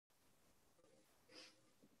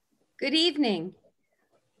Good evening.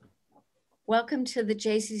 Welcome to the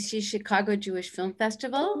JCC Chicago Jewish Film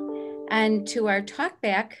Festival and to our talk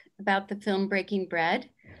back about the film Breaking Bread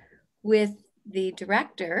with the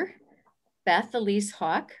director, Beth Elise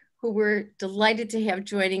Hawk, who we're delighted to have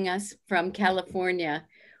joining us from California.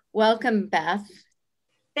 Welcome, Beth.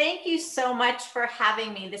 Thank you so much for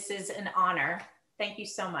having me. This is an honor. Thank you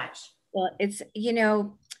so much. Well, it's,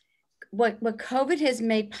 what COVID has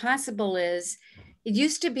made possible is it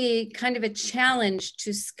used to be kind of a challenge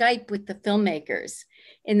to Skype with the filmmakers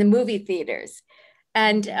in the movie theaters.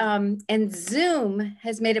 And Zoom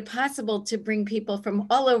has made it possible to bring people from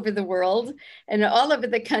all over the world and all over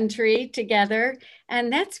the country together.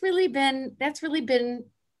 And that's really been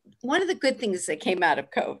one of the good things that came out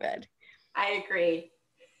of COVID. I agree.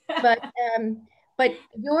 but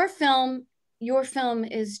your film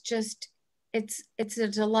is just, it's a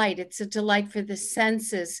delight. It's a delight for the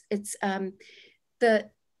senses. It's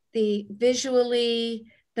the visually,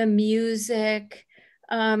 the music,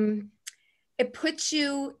 it puts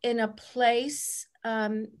you in a place,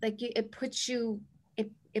 it puts you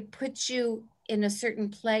in a certain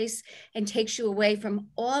place and takes you away from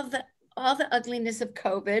all the ugliness of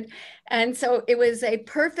COVID. And so it was a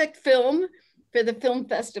perfect film for the film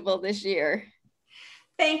festival this year.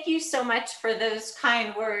 Thank you so much for those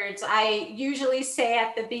kind words. I usually say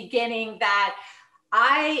at the beginning that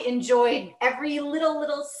I enjoyed every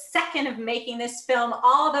little second of making this film,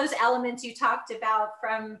 all those elements you talked about,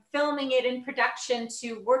 from filming it in production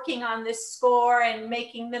to working on this score and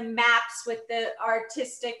making the maps with the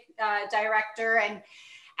artistic director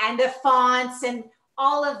and the fonts and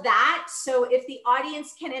all of that. So if the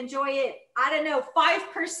audience can enjoy it, I don't know,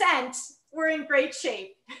 5%, we're in great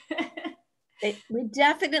shape. We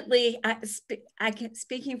definitely,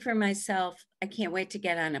 speaking for myself, I can't wait to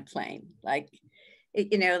get on a plane. I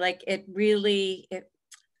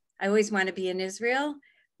always want to be in Israel,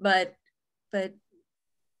 but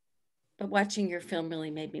watching your film really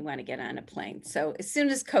made me want to get on a plane. So as soon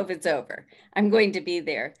as COVID's over, I'm going to be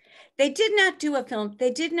there. They did not do a film.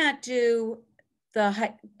 They did not do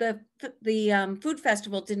the food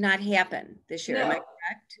festival did not happen this year. No, am I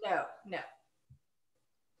correct? No.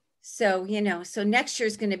 So, so next year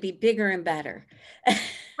is going to be bigger and better.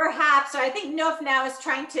 Perhaps. So I think Nof now is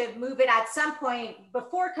trying to move it at some point.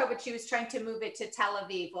 Before COVID, she was trying to move it to Tel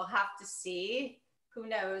Aviv. We'll have to see. Who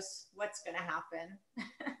knows what's going to happen.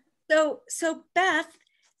 So Beth,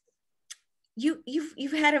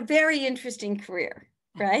 you've had a very interesting career,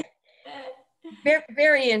 right? Very,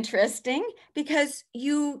 very interesting, because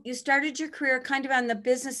you started your career kind of on the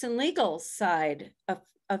business and legal side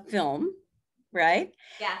of film, right?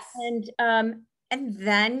 Yes. And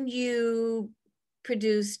then you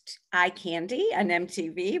produced Eye Candy on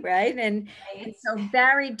MTV, right? And so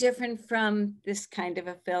very different from this kind of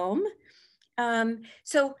a film.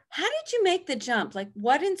 So how did you make the jump? Like,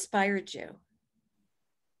 what inspired you?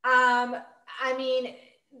 I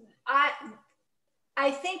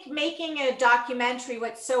think making a documentary,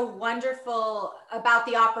 what's so wonderful about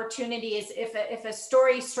the opportunity is if a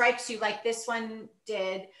story strikes you like this one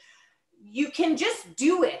did, you can just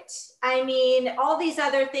do it. I mean, all these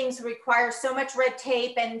other things require so much red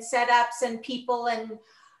tape and setups and people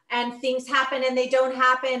and things happen and they don't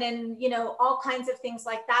happen and, all kinds of things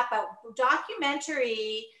like that. But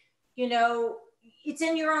documentary, it's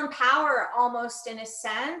in your own power almost, in a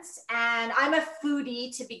sense. And I'm a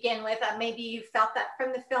foodie to begin with. Maybe you felt that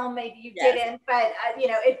from the film, maybe you didn't, but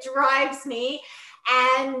it drives me.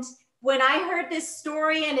 And when I heard this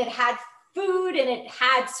story and it had food and it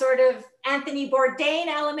had sort of Anthony Bourdain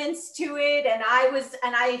elements to it, and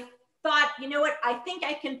I thought, you know what, I think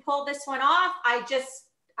I can pull this one off. I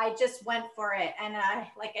just went for it. And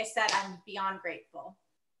like I said, I'm beyond grateful.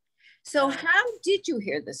 So how did you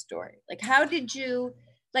hear the story? Like, how did you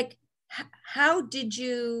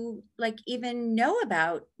even know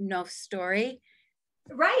about Nof's story?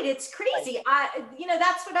 Right, it's crazy.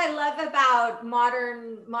 That's what I love about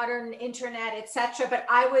modern internet, etc. But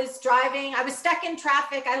I was driving, I was stuck in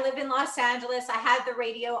traffic. I live in Los Angeles. I had the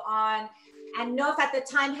radio on, and Nof at the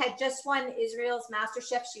time had just won Israel's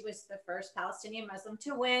MasterChef. She was the first Palestinian Muslim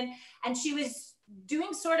to win, and she was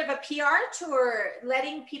doing sort of a PR tour,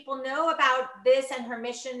 letting people know about this and her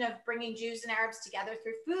mission of bringing Jews and Arabs together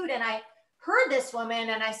through food. And I heard this woman,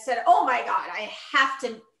 and I said, "Oh my God, I have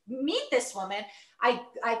to meet this woman."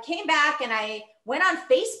 I came back and I went on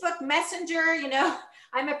Facebook Messenger.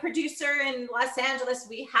 I'm a producer in Los Angeles.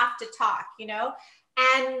 We have to talk,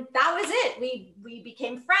 and that was it. We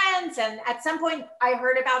became friends. And at some point I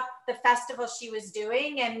heard about the festival she was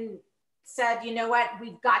doing and said, you know what,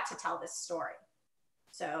 we've got to tell this story.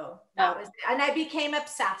 So that was, and I became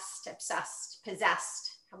obsessed,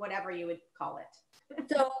 possessed, whatever you would call it.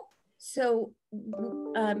 So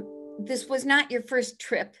this was not your first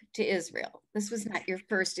trip to Israel. This was not your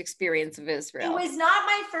first experience of Israel. It was not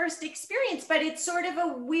my first experience, but it's sort of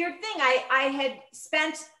a weird thing. I had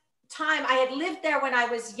spent time, I had lived there when I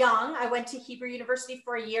was young. I went to Hebrew University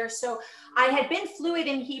for a year. So I had been fluent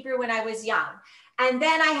in Hebrew when I was young. And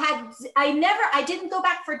then I didn't go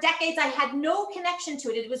back for decades. I had no connection to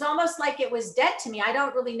it. It was almost like it was dead to me. I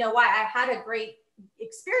don't really know why. I had a great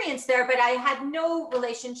experience there, but I had no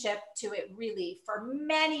relationship to it really for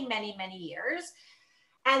many, many, many years.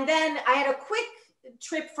 And then I had a quick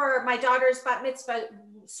trip for my daughter's bat mitzvah,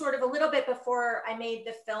 sort of a little bit before I made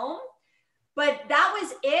the film, but that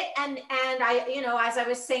was it. And I, you know, as I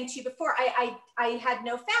was saying to you before, I had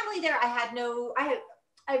no family there.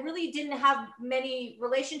 I really didn't have many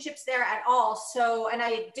relationships there at all. So, and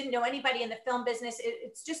I didn't know anybody in the film business.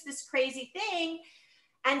 It's just this crazy thing.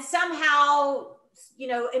 And somehow, you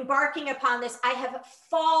know, embarking upon this, I have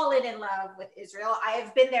fallen in love with Israel. I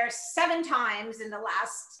have been there 7 times in the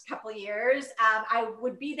last couple of years. I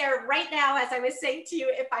would be there right now, as I was saying to you,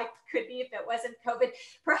 if I could be, if it wasn't COVID.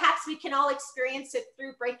 Perhaps we can all experience it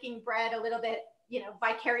through breaking bread a little bit, you know,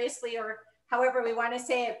 vicariously, or however we want to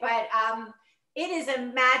say it. But it is a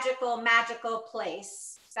magical, magical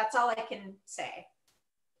place. That's all I can say.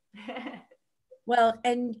 Well,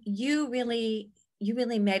 and you really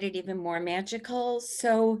made it even more magical.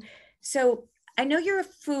 So I know you're a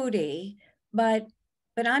foodie, but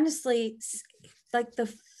honestly, like the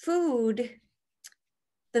food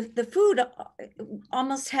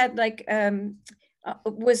almost had like,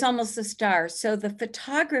 was almost a star. So the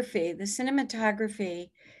photography, the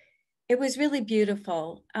cinematography, it was really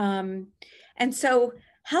beautiful. And so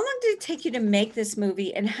how long did it take you to make this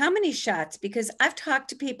movie, and how many shots? Because I've talked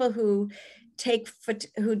to people who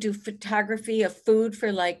do photography of food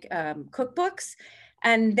for like cookbooks,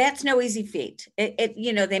 and that's no easy feat. It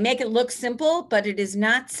you know, they make it look simple, but it is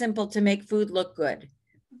not simple to make food look good.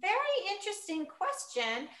 Very interesting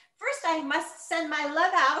question. First, I must send my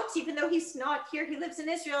love out, even though he's not here. He lives in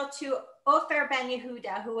Israel, to Ofer Ben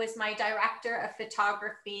Yehuda, who was my director of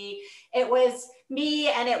photography. It was me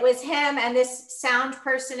and it was him and this sound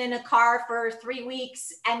person in a car for 3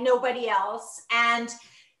 weeks and nobody else. And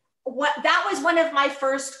that was one of my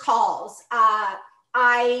first calls. There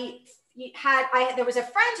was a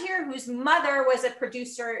friend here whose mother was a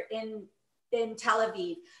producer in Tel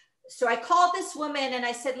Aviv. So I called this woman and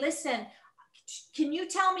I said, listen, can you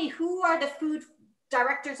tell me who are the food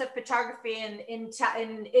directors of photography in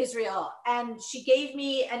Israel? And she gave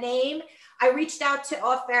me a name. I reached out to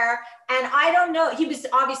Ofer, and I don't know,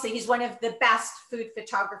 he's one of the best food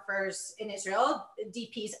photographers in Israel,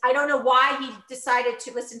 DPs. I don't know why he decided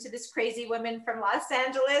to listen to this crazy woman from Los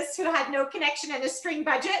Angeles who had no connection and a string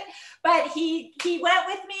budget, but he went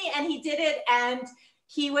with me and he did it, and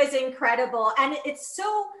he was incredible. And it's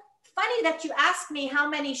so funny that you asked me how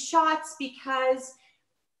many shots, because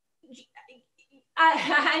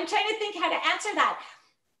I'm trying to think how to answer that.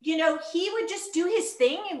 You know, he would just do his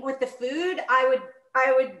thing with the food.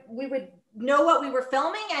 We would know what we were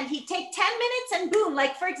filming, and he'd take 10 minutes and boom,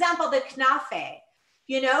 like for example, the knafe,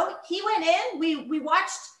 you know, he went in,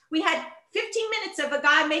 we had 15 minutes of a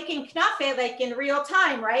guy making knafe like in real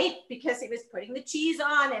time, right? Because he was putting the cheese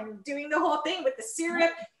on and doing the whole thing with the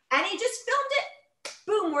syrup, and he just filmed it.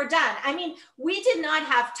 Boom, we're done. I mean, we did not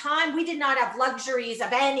have time. We did not have luxuries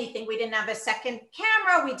of anything. We didn't have a second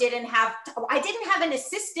camera. I didn't have an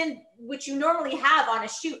assistant, which you normally have on a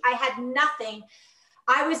shoot. I had nothing.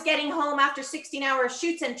 I was getting home after 16-hour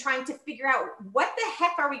shoots and trying to figure out what the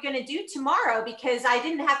heck are we going to do tomorrow, because I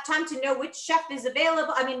didn't have time to know which chef is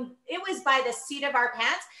available. I mean, it was by the seat of our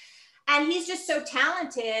pants. And he's just so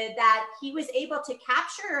talented that he was able to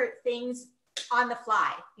capture things on the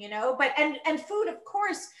fly, you know. But and food, of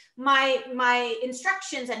course, my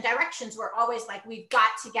instructions and directions were always like, we've got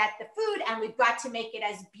to get the food and we've got to make it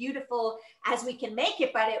as beautiful as we can make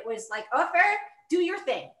it. But it was like, Ofer, do your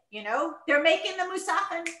thing, you know, they're making the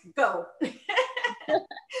musafin, go.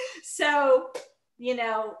 So, you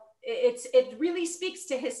know, it really speaks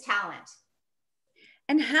to his talent.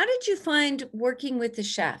 And how did you find working with the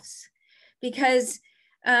chefs? Because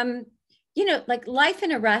you know, like life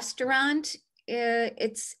in a restaurant,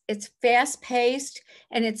 it's fast paced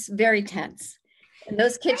and it's very tense. In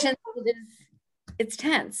those kitchens, it's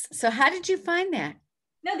tense. So how did you find that?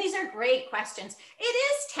 No, these are great questions. It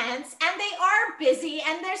is tense, and they are busy,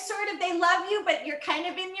 and they're sort of, they love you, but you're kind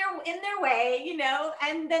of in their way, you know,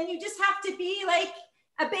 and then you just have to be like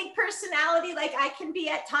a big personality, like I can be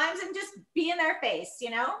at times, and just be in their face,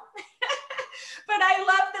 you know. but I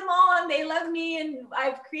love them all and they love me, and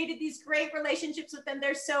I've created these great relationships with them.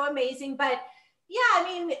 They're so amazing. But yeah, I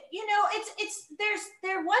mean, you know,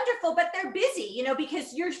 they're wonderful, but they're busy, you know,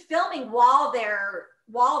 because you're filming while they're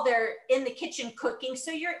in the kitchen cooking.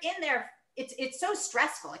 So you're in there. It's so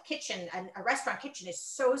stressful. A restaurant kitchen is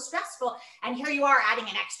so stressful. And here you are adding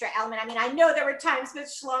an extra element. I mean, I know there were times with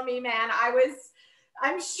Shlomi, man,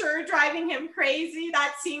 I'm sure driving him crazy.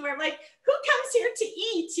 That scene where I'm like, who comes here to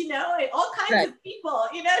eat? You know, all kinds of people,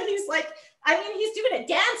 you know, he's like, I mean, he's doing a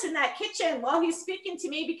dance in that kitchen while he's speaking to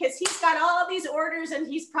me because he's got all these orders and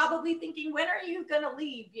he's probably thinking, when are you going to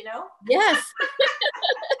leave? You know? Yes.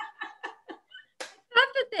 Not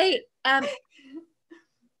that they,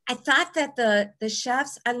 I thought that the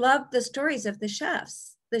chefs, I love the stories of the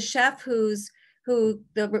chefs. The chef who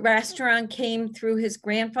the restaurant came through his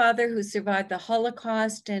grandfather who survived the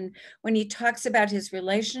Holocaust. And when he talks about his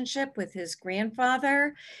relationship with his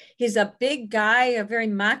grandfather, he's a big guy, a very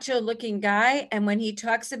macho looking guy. And when he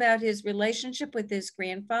talks about his relationship with his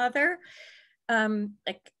grandfather,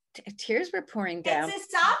 like tears were pouring down. It's a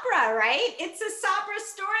Sabra, right? It's a Sabra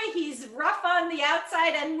story. He's rough on the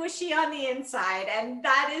outside and mushy on the inside. And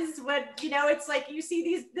that is what, you know, it's like you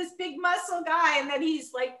see this big muscle guy, and then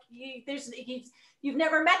he's like, you've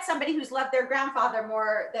never met somebody who's loved their grandfather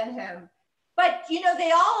more than him. But, you know,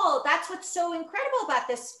 that's what's so incredible about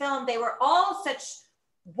this film. They were all such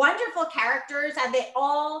wonderful characters, and they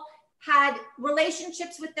all had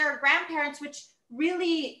relationships with their grandparents, which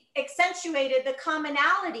really accentuated the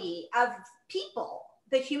commonality of people,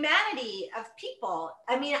 the humanity of people.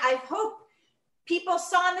 I mean, I hope people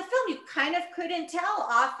saw in the film, you kind of couldn't tell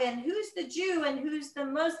often who's the Jew and who's the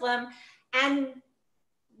Muslim. And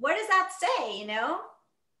what does that say, you know?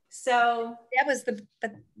 So that was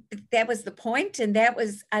the point, and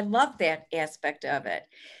I love that aspect of it.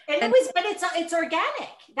 And it's organic.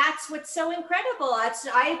 That's what's so incredible.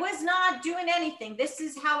 I was not doing anything. This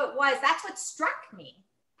is how it was. That's what struck me.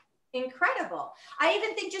 Incredible. I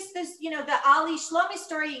even think just this, you know, the Ali Shlomi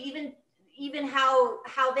story, even how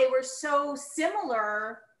they were so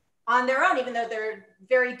similar on their own, even though they're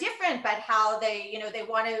very different, but how they, you know, they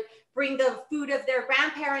want to bring the food of their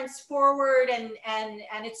grandparents forward, and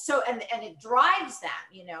it's so, and it drives them,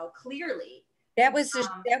 you know, clearly. That was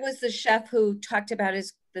the chef who talked about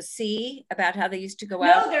the sea, about how they used to go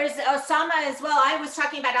out. No, there's Osama as well. I was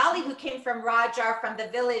talking about Ali, who came from Rajar, from the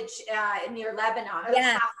village near Lebanon.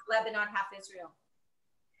 Yeah. Half Lebanon, half Israel.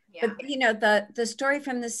 Yeah. But you know, the story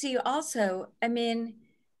from the sea also, I mean,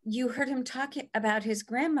 you heard him talking about his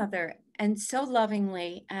grandmother, and so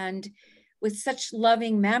lovingly and with such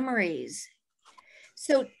loving memories.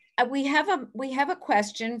 So we have a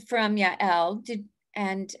question from Yael.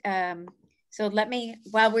 So let me,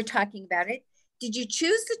 while we're talking about it, did you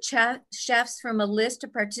choose the chefs from a list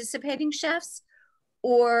of participating chefs,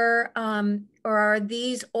 or are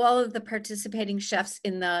these all of the participating chefs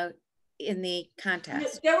in the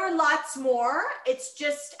contest? There were lots more. It's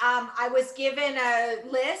just I was given a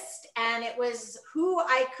list, and it was who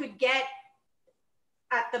I could get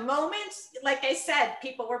at the moment. Like I said,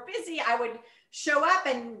 people were busy. I would show up,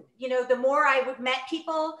 and you know, the more I would met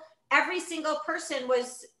people, every single person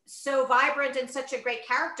was so vibrant and such a great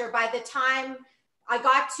character. By the time I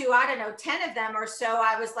got to, I don't know, 10 of them or so,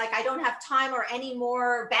 I was like, I don't have time or any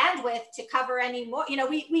more bandwidth to cover any more. You know,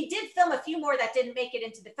 we did film a few more that didn't make it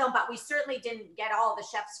into the film, but we certainly didn't get all the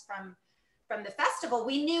chefs from the festival.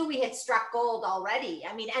 We knew we had struck gold already.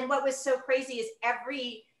 I mean, and what was so crazy is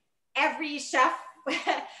every chef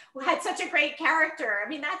had such a great character. I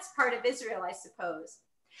mean, that's part of Israel, I suppose.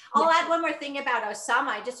 I'll add one more thing about Osama.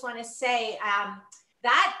 I just want to say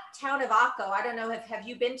that town of Akko, I don't know, have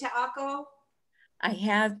you been to Akko? I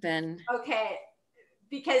have been. Okay,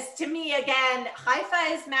 because to me, again,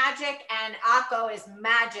 Haifa is magic and Akko is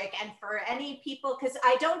magic. And for any people, because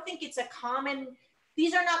I don't think it's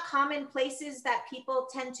these are not common places that people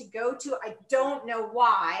tend to go to. I don't know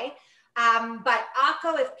why. But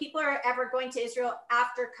Akko, if people are ever going to Israel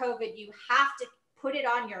after COVID, you have to put it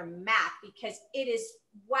on your map, because it is,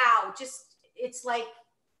 wow, just, it's like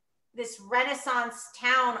this Renaissance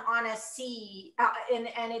town on a sea.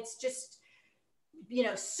 And it's just, you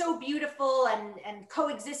know, so beautiful, and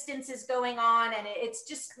coexistence is going on, and it's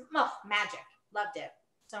just magic. Loved it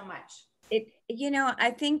so much. You know,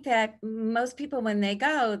 I think that most people, when they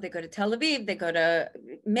go to Tel Aviv,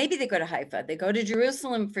 maybe they go to Haifa, they go to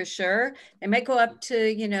Jerusalem for sure. They might go up to,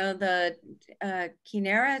 you know, the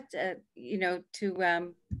Kinneret, you know, to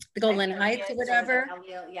the Golan Heights or whatever.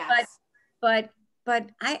 Yes.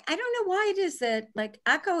 But I don't know why it is that like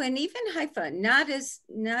Akko and even Haifa not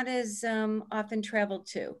as often traveled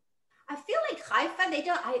to. I feel like Haifa, they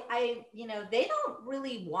don't, they don't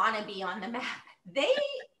really want to be on the map. They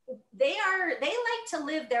like to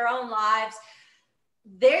live their own lives.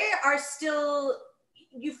 They are still,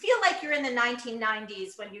 you feel like you're in the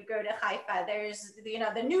 1990s when you go to Haifa. There's,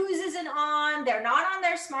 the news isn't on. They're not on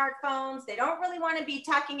their smartphones. They don't really want to be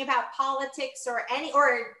talking about politics or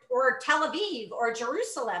Tel Aviv or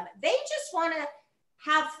Jerusalem. They just want to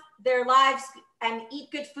have their lives and eat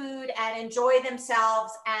good food and enjoy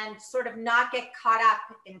themselves and sort of not get caught up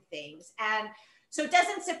in things. And so it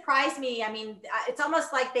doesn't surprise me. I mean, it's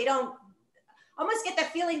almost like they don't, almost get the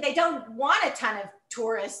feeling they don't want a ton of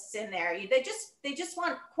tourists in there. They just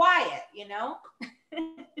want quiet, They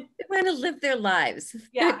want to live their lives.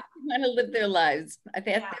 Yeah. They want to live their lives.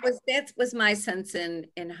 That was my sense in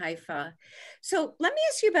Haifa. So let me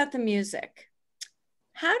ask you about the music.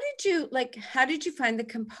 How did you find the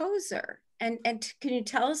composer? And can you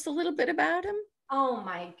tell us a little bit about him? Oh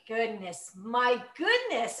my goodness.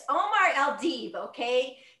 Omar El-Deeb,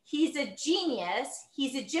 okay? He's a genius.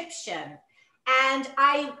 He's Egyptian. And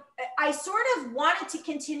I sort of wanted to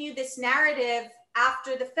continue this narrative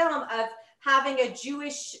after the film of having a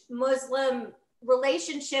Jewish-Muslim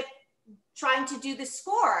relationship trying to do the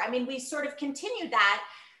score. I mean, we sort of continued that.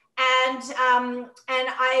 And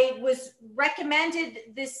I was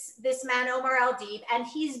recommended this man, Omar El-Deeb, and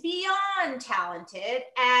he's beyond talented.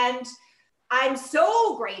 And I'm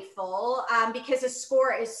so grateful because a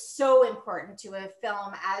score is so important to a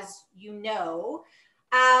film, as you know.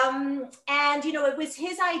 And, it was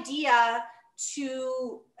his idea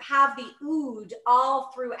to have the oud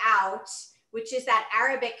all throughout, which is that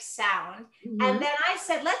Arabic sound. Mm-hmm. And then I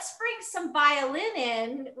said, let's bring some violin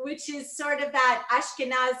in, which is sort of that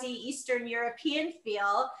Ashkenazi Eastern European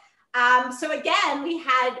feel. So again, we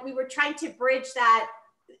were trying to bridge that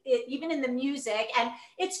even in the music. And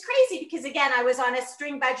it's crazy because again, I was on a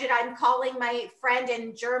string budget. I'm calling my friend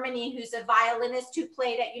in Germany, who's a violinist who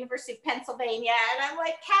played at University of Pennsylvania. And I'm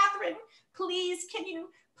like, Catherine, please, can you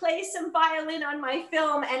play some violin on my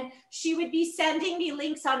film? And she would be sending me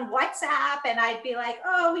links on WhatsApp, and I'd be like,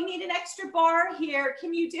 oh, we need an extra bar here.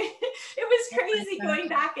 Can you do it? It was crazy going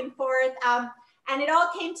back and forth. And it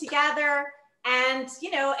all came together. And,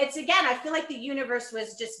 it's again, I feel like the universe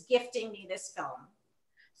was just gifting me this film.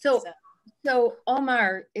 So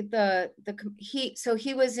Omar, he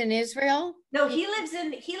was in Israel? No, he lives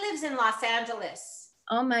in Los Angeles.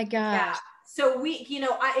 Oh my gosh. Yeah. So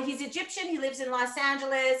he's Egyptian. He lives in Los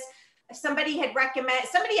Angeles. Somebody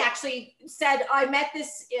actually said, I met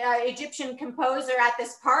this Egyptian composer at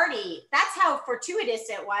this party. That's how fortuitous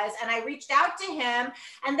it was. And I reached out to him,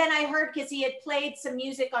 and then I heard, because he had played some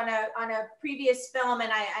music on a previous film,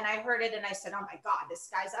 and I heard it, and I said, oh my God, this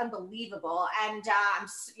guy's unbelievable. And I'm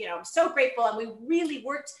so grateful. And we really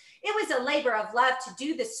worked. It was a labor of love to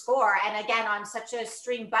do the score, and again on such a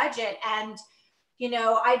string budget. And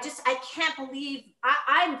I can't believe,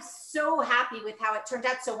 I'm so happy with how it turned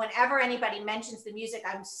out. So whenever anybody mentions the music,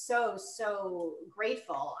 I'm so, so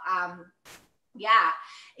grateful. We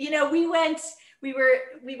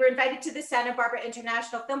were invited to the Santa Barbara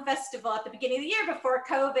International Film Festival at the beginning of the year before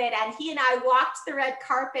COVID. And he and I walked the red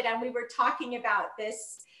carpet, and we were talking about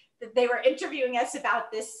this, they were interviewing us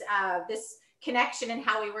about this connection and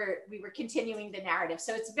how we were continuing the narrative.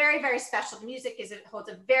 So it's very, very special. The music holds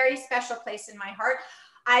a very special place in my heart.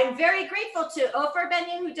 I'm very grateful to Ofer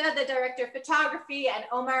Ben-Yehuda, the director of photography, and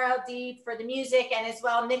Omar El-Deeb for the music, and as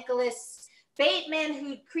well Nicholas Bateman,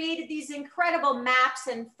 who created these incredible maps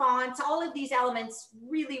and fonts, all of these elements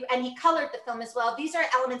really, and he colored the film as well. These are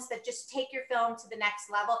elements that just take your film to the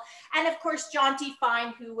next level. And of course, John T.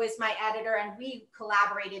 Fine, who was my editor, and we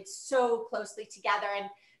collaborated so closely together. And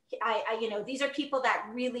these are people that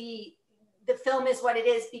really, the film is what it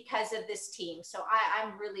is because of this team. So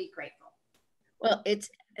I'm really grateful. Well, it's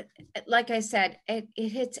like I said, it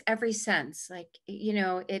hits every sense.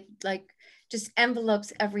 It just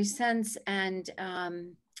envelopes every sense. And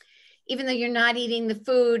even though you're not eating the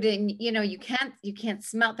food, and you can't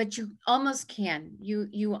smell, but you almost can.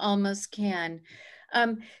 You almost can.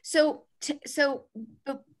 So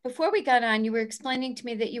before we got on, you were explaining to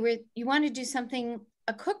me that you want to do something,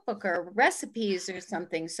 a cookbook or recipes or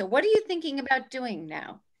something. So what are you thinking about doing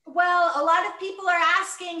now? Well, a lot of people are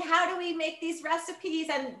asking, how do we make these recipes?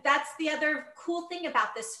 And that's the other cool thing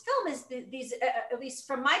about this film is these, at least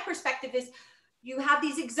from my perspective, is you have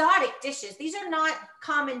these exotic dishes. These are not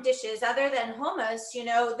common dishes other than hummus.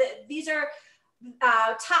 These are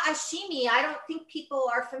ta'ashimi. I don't think people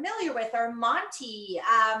are familiar with, or Monty.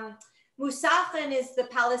 Musafin is the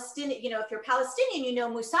Palestinian, if you're Palestinian,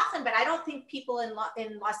 Musafin, but I don't think people in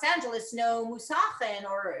Los Angeles know Musafin,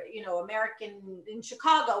 or, American in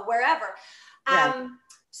Chicago, wherever. Right.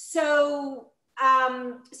 So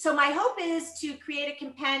my hope is to create a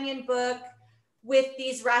companion book with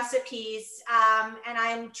these recipes. And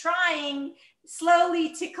I'm trying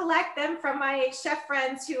slowly to collect them from my chef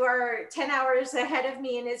friends who are 10 hours ahead of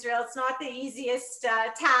me in Israel. It's not the easiest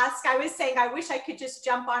task. I was saying, I wish I could just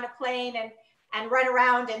jump on a plane and run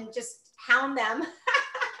around and just hound them.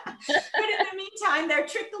 But in the meantime, they're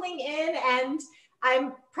trickling in and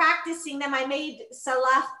I'm practicing them. I made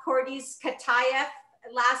Salah Kordi's Katayef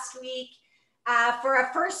last week. For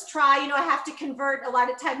a first try, I have to convert a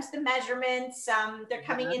lot of times the measurements. They're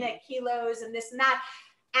coming in at kilos and this and that.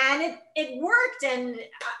 And it worked. And,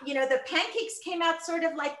 the pancakes came out sort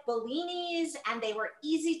of like bellinis, and they were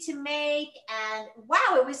easy to make. And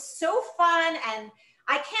wow, it was so fun. And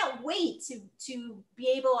I can't wait to be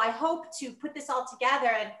able, I hope, to put this all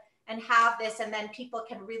together and have this, and then people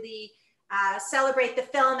can really celebrate the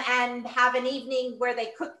film and have an evening where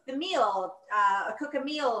they cook a meal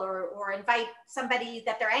or invite somebody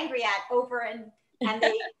that they're angry at over and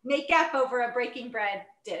they make up over a breaking bread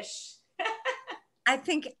dish. I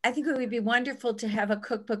think it would be wonderful to have a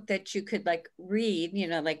cookbook that you could like read,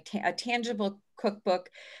 like a tangible cookbook,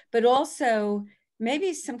 but also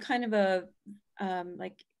maybe some kind of a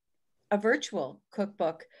like a virtual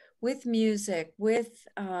cookbook with music, with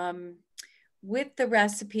the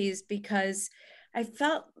recipes, because I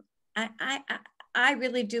felt I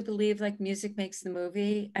really do believe like music makes the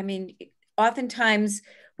movie. I mean, oftentimes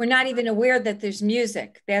we're not even aware that there's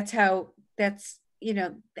music.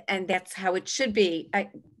 And that's how it should be.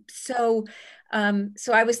 So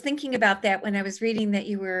I was thinking about that when I was reading that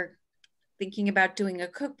you were thinking about doing a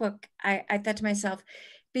cookbook. I thought to myself,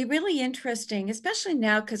 be really interesting, especially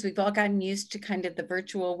now because we've all gotten used to kind of the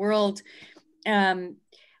virtual world,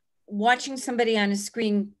 watching somebody on a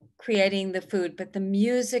screen creating the food, but the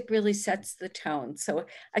music really sets the tone. So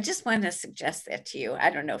I just want to suggest that to you. I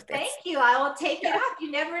don't know if that's... Thank you. I will take it up. You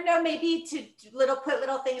never know, maybe to put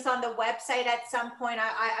little things on the website at some point.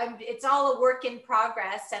 It's all a work in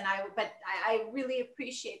progress, but I really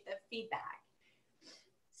appreciate the feedback.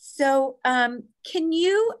 So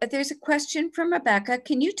there's a question from Rebecca.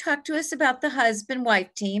 Can you talk to us about the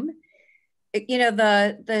husband-wife team?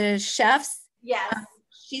 The chefs? Yes.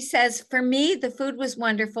 She says, for me, the food was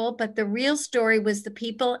wonderful, but the real story was the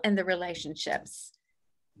people and the relationships.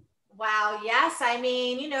 Wow. Yes. I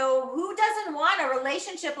mean, who doesn't want a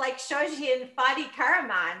relationship like Shoji and Fadi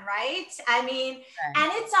Karaman, right? I mean, right. And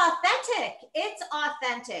it's authentic. It's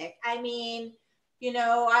authentic. I mean,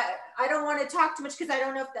 I don't want to talk too much because I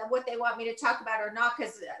don't know what they want me to talk about or not,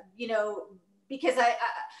 because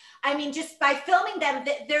I mean, just by filming them,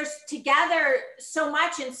 they're together so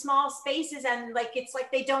much in small spaces, and it's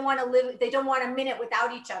like they don't want a minute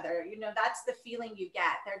without each other. That's the feeling you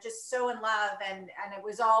get. They're just so in love, and it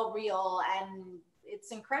was all real, and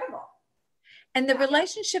it's incredible. And the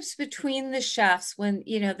relationships between the chefs, when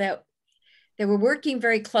that they were working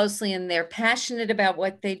very closely and they're passionate about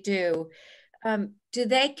what they do. Do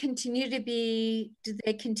they continue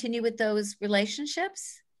with those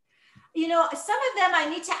relationships? Some of them I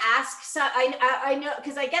need to ask. So I know,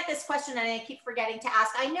 because I get this question and I keep forgetting to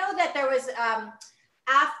ask. I know that there was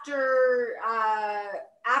after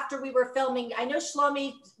we were filming, I know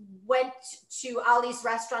Shlomi went to Ali's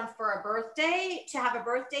restaurant for a birthday, to have a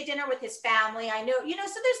birthday dinner with his family. I know, so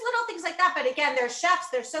there's little things like that. But again, they're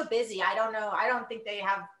chefs. They're so busy. I don't know. I don't think they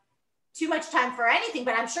have too much time for anything,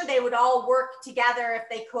 but I'm sure they would all work together if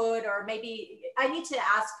they could, or maybe I need to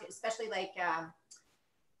ask, especially like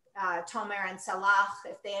Tomer and Salah,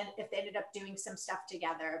 if they ended up doing some stuff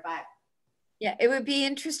together. But yeah, it would be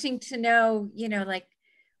interesting to know, like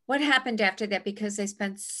what happened after that, because they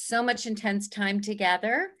spent so much intense time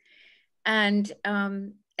together, and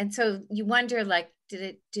so you wonder, like,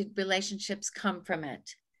 did relationships come from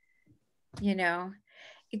it?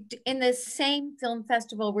 In the same film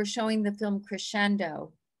festival, we're showing the film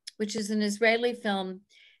Crescendo, which is an Israeli film,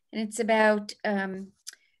 and it's about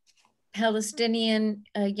Palestinian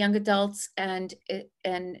young adults and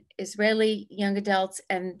Israeli young adults,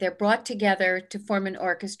 and they're brought together to form an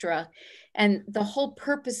orchestra. And the whole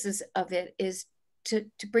purposes of it is to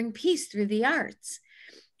bring peace through the arts.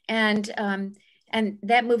 And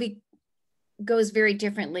that movie goes very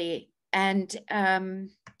differently. And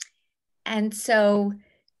so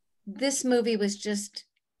this movie was just,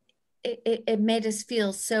 it made us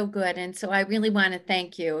feel so good. And so I really want to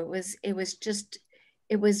thank you. It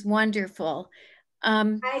was wonderful.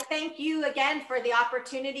 I thank you again for the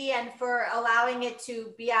opportunity and for allowing it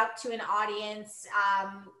to be out to an audience.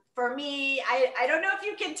 For me, I don't know if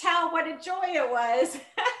you can tell what a joy it was,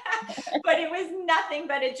 but it was nothing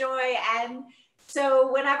but a joy. And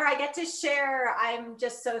so whenever I get to share, I'm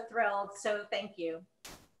just so thrilled. So thank you.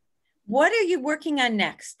 What are you working on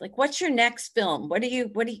next? Like, what's your next film? What do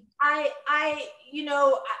you? Well,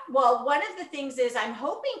 one of the things is I'm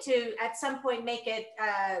hoping to at some point make it.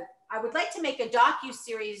 I would like to make a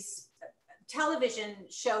docu-series television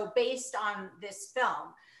show based on this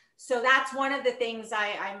film. So that's one of the things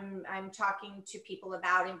I'm talking to people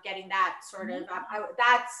about and getting that sort of.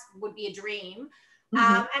 That would be a dream.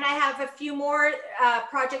 And I have a few more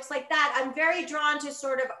projects like that. I'm very drawn to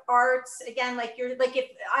sort of arts again, if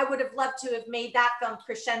I would have loved to have made that film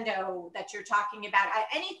Crescendo that you're talking about.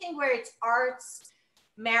 Anything where it's arts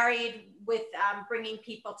married with bringing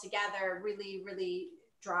people together really, really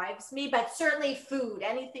drives me. But certainly food,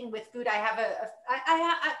 anything with food. I have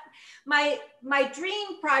my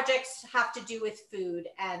dream projects have to do with food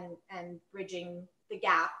and bridging the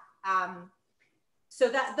gap. So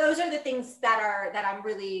those are the things that I'm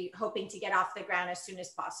really hoping to get off the ground as soon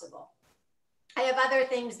as possible. I have other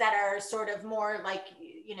things that are sort of more like,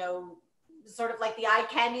 sort of like the eye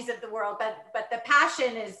candies of the world, but the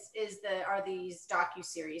passion are these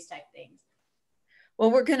docu-series type things. Well,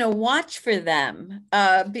 we're going to watch for them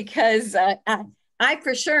because I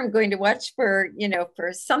for sure am going to watch for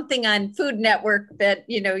something on Food Network that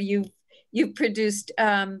you've produced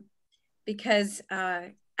because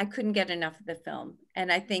I couldn't get enough of the film. And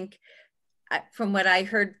I think from what I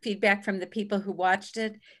heard feedback from the people who watched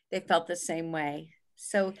it, they felt the same way.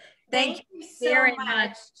 So thank you very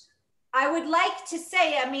much. I would like to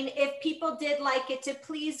say, if people did like it, to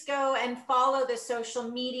please go and follow the social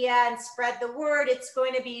media and spread the word. It's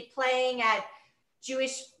going to be playing at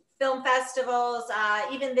Jewish film festivals.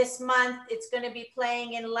 Even this month, it's going to be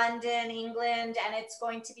playing in London, England, and it's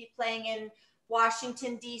going to be playing in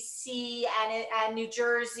Washington, D.C. and New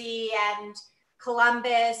Jersey and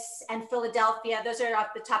Columbus and Philadelphia. Those are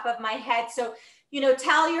off the top of my head. So,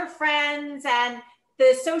 tell your friends, and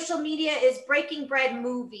the social media is Breaking Bread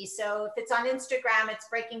Movie. So if it's on Instagram, it's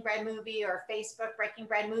Breaking Bread Movie, or Facebook, Breaking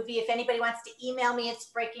Bread Movie. If anybody wants to email me, it's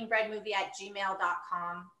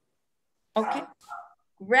breakingbreadmovie@gmail.com. Okay,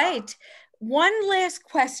 great. One last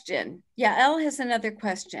question. Yeah, Elle has another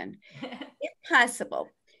question. If possible,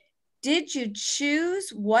 did you choose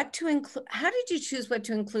what to include? How did you choose what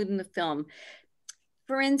to include in the film?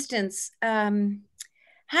 For instance, how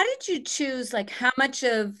did you choose like how much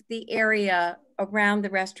of the area around the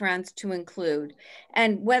restaurants to include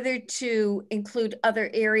and whether to include other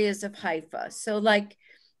areas of Haifa? So like,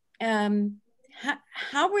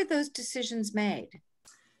 how were those decisions made?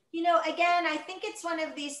 Again, I think it's one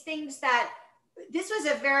of these things that this was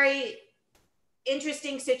a very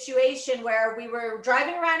interesting situation where we were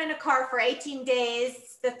driving around in a car for 18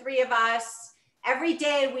 days, the three of us. Every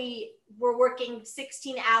day we were working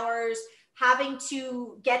 16 hours, having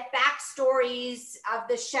to get backstories of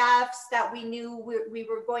the chefs that we knew we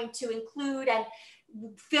were going to include, and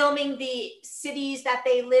filming the cities that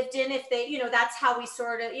they lived in. If they, that's how we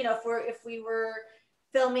sort of, if we were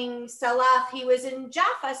filming Salah, he was in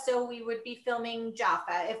Jaffa, so we would be filming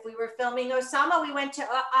Jaffa. If we were filming Osama, we went to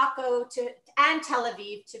Akko and Tel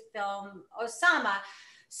Aviv to film Osama.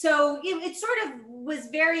 So it sort of was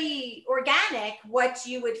very organic what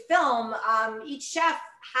you would film. Each chef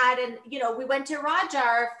had we went to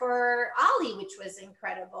Rajar for Ali, which was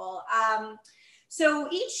incredible. So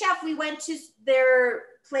each chef, we went to their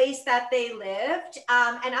place that they lived.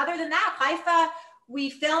 And other than that, Haifa, we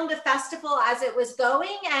filmed a festival as it was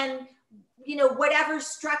going, and whatever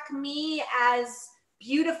struck me as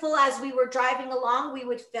beautiful as we were driving along, we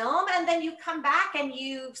would film, and then you come back and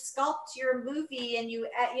you sculpt your movie, and you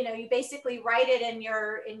basically write it in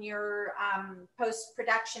your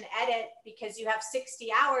post-production edit, because you have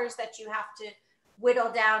 60 hours that you have to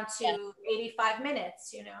whittle down to 85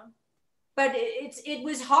 minutes, But it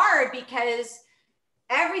was hard because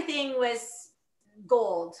everything was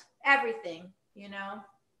gold, everything.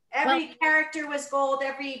 Every character was gold,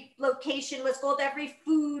 every location was gold, every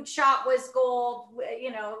food shot was gold.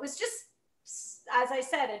 It was just, as I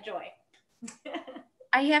said, a joy.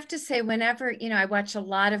 I have to say, whenever I watch a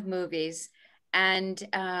lot of movies, and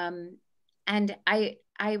I'm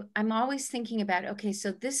always thinking about, okay,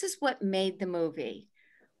 so this is what made the movie.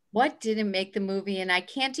 What didn't make the movie? And I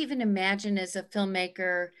can't even imagine as a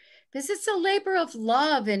filmmaker, because it's a labor of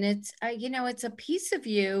love, and it's it's a piece of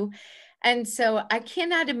you. And so I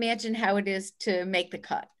cannot imagine how it is to make the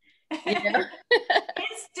cut. You know?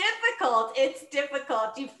 It's difficult. It's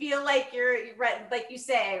difficult. You feel like you're right, like you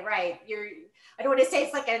say, right? I don't want to say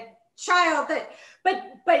it's like a child,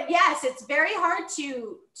 but yes, it's very hard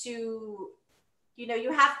to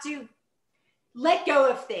you have to let go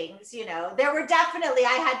of things. There were definitely,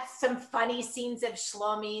 I had some funny scenes of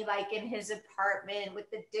Shlomi, like in his apartment with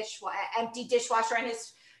the empty dishwasher, and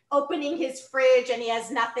his opening his fridge and he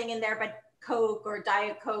has nothing in there but Coke or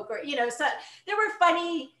Diet Coke, or so there were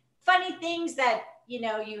funny things that you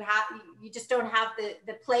just don't have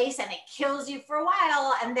the place, and it kills you for a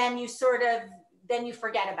while, and then you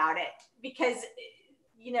forget about it because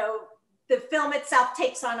the film itself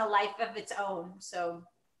takes on a life of its own. So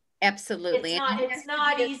absolutely. It's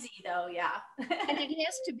not easy though. Yeah. And it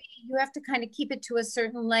has to be, you have to kind of keep it to a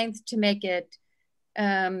certain length to make it,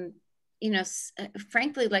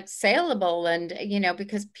 frankly, like saleable, and,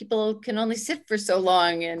 because people can only sit for so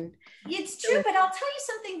long. And it's true, but I'll tell you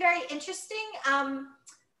something very interesting.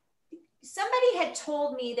 Somebody had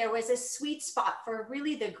told me there was a sweet spot for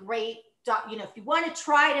really the great, if you want to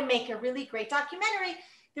try to make a really great documentary,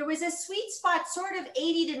 there was a sweet spot, sort of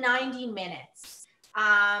 80 to 90 minutes.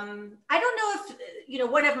 I don't know if,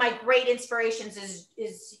 one of my great inspirations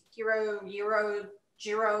is Jiro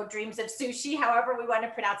Dreams of Sushi, however we want to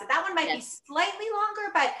pronounce it. That one might be slightly longer,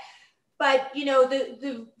 but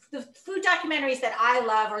the food documentaries that I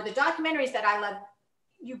love, or the documentaries that I love,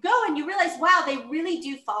 you go and you realize, wow, they really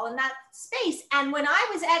do fall in that space. And when I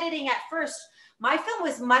was editing at first, my film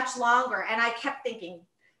was much longer, and I kept thinking,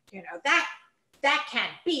 that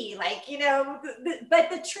can't be, like, but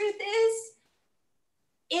the truth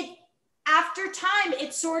is, after time,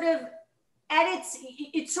 it sort of edits,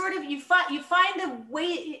 you find the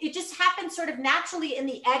way, it just happens sort of naturally in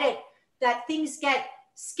the edit, that things get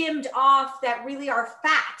skimmed off that really are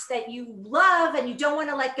facts that you love and you don't want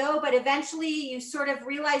to let go, but eventually you sort of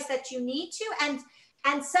realize that you need to,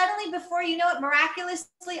 and suddenly, before you know it,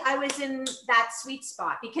 miraculously, I was in that sweet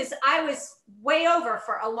spot, because I was way over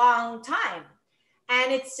for a long time.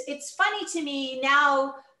 And it's funny to me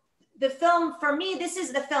now, the film, for me, this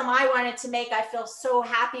is the film I wanted to make. I feel so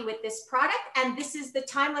happy with this product, and this is the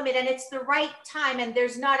time limit, and it's the right time, and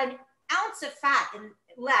there's not an ounce of fat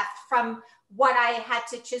left from what I had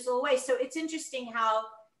to chisel away. So it's interesting how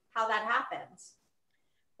that happens.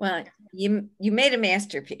 Well, you made a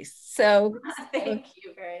masterpiece. So thank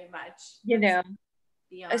you very much.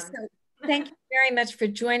 So thank you very much for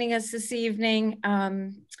joining us this evening.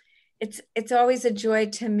 It's always a joy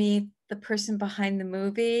to meet the person behind the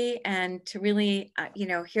movie, and to really,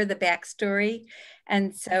 hear the backstory.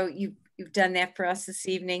 And so you've done that for us this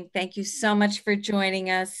evening. Thank you so much for joining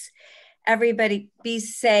us. Everybody, be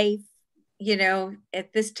safe.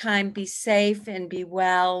 At this time, be safe and be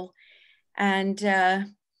well. And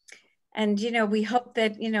we hope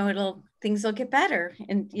that, things will get better,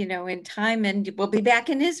 and, in time, and we'll be back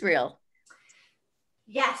in Israel.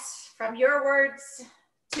 Yes, from your words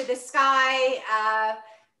to the sky.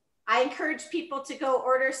 I encourage people to go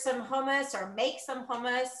order some hummus or make some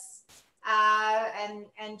hummus,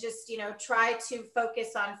 and just, try to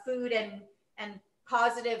focus on food and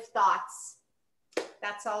positive thoughts.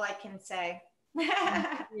 That's all I can say.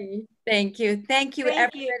 Thank you. Thank you,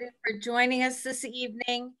 everybody, for joining us this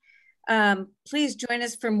evening. Please join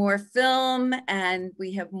us for more film, and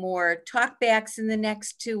we have more talkbacks in the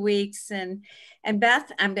next 2 weeks. And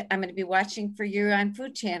Beth, I'm going to be watching for you on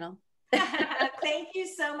Food Channel. Thank you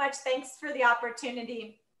so much. Thanks for the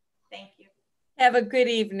opportunity. Thank you. Have a good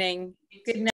evening. Good night.